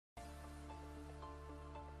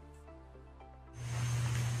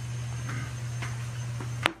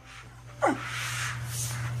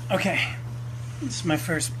Okay, this is my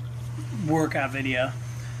first workout video.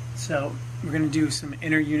 So we're going to do some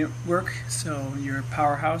inner unit work, so your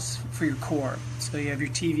powerhouse for your core. So you have your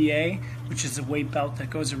TVA, which is a weight belt that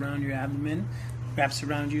goes around your abdomen, wraps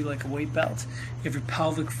around you like a weight belt. You have your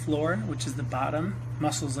pelvic floor, which is the bottom,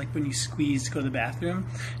 muscles like when you squeeze to go to the bathroom.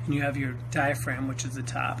 And you have your diaphragm, which is the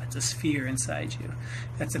top. It's a sphere inside you.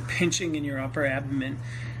 That's a pinching in your upper abdomen,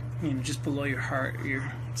 just below your heart,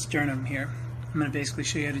 your sternum here. I'm going to basically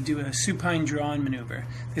show you how to do a supine draw-in maneuver.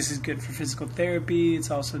 This is good for physical therapy. It's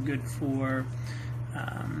also good for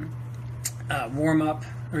warm-up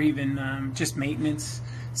or even just maintenance.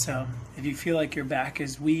 So if you feel like your back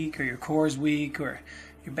is weak or your core is weak or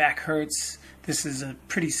your back hurts, this is a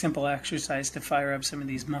pretty simple exercise to fire up some of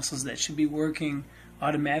these muscles that should be working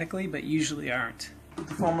automatically but usually aren't. Put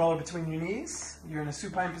the foam roller between your knees. You're in a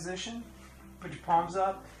supine position. Put your palms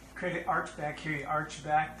up. Create an arch back here. You arch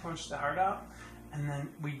back, punch the heart out. And then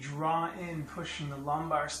we draw in, pushing the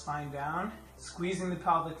lumbar spine down, squeezing the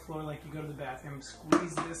pelvic floor like you go to the bathroom.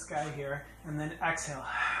 Squeeze this guy here, and then exhale.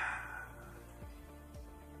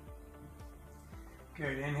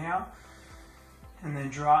 Good, inhale, and then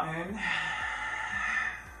draw in.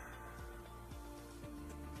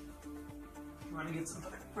 You want to get some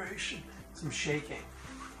vibration, some shaking.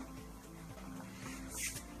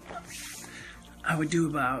 I would do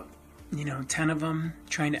about 10 of them,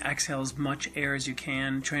 trying to exhale as much air as you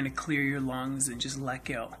can, trying to clear your lungs and just let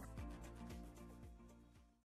go.